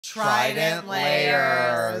Trident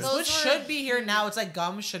layers. Those Which should be here now. It's like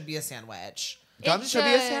gum should be a sandwich. Gum should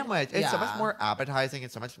be a sandwich. It's so Yeah. much more appetizing.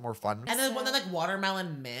 It's so much more fun. And then one that like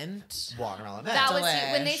watermelon mint. Watermelon. That was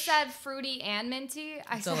Delish. when they said fruity and minty.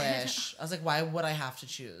 I said, Delish. I was like, why would I have to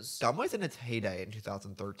choose? Gum was in its heyday in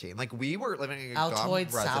 2013. Like, we were living in a gum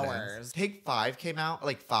Altoid residence. sours. Take 5 came out,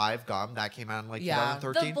 like 5 gum that came out in like Yeah.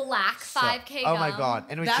 2013. the black 5K Oh my gum. god!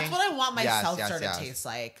 And it That's changed- what I want my Yes, seltzer yes, yes. to taste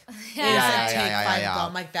like. Yeah. It's Yeah, like take yeah, 5 yeah.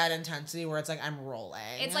 gum, like that intensity where it's like I'm rolling.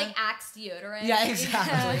 It's like Axe deodorant. Yeah,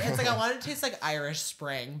 exactly. It's like I want it to taste like Irish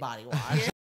Spring body wash.